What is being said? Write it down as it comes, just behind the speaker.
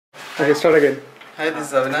Okay, start again. Hi, this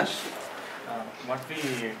is Avinash. What we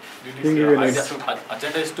did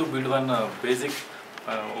Agenda is to build one basic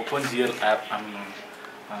OpenGL app on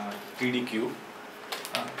TDQ.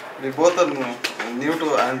 We both are new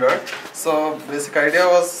to Android, so basic idea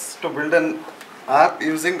was to build an app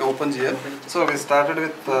using OpenGL. So we started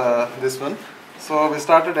with this one. So we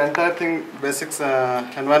started entire thing basics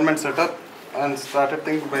environment setup and started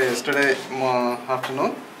thing by yesterday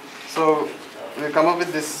afternoon. So we come up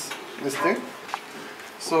with this thing.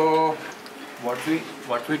 So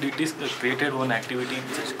What we did is created one activity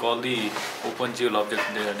which is called the OpenGL object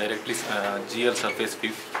directly GL surface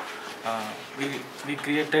view. We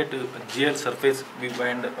created a GL surface view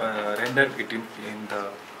and rendered it in the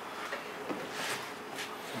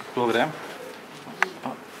program.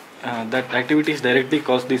 That activity is directly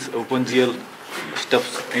calls this OpenGL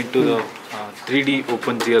stuffs into the 3D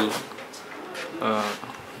OpenGL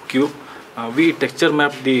cube. We texture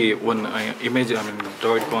map the one image,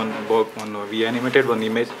 Droidcon one. We animated one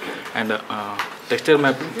image and texture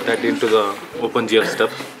map that into the OpenGL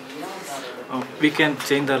stuff. We can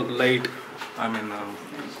change the light,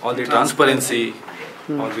 all the transparency.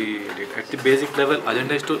 All we did at the basic level.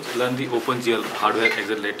 Agenda is to learn the OpenGL hardware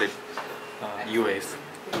accelerated UIs.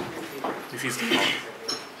 This is the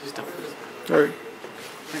stuff. Alright.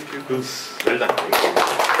 thank you. Well done.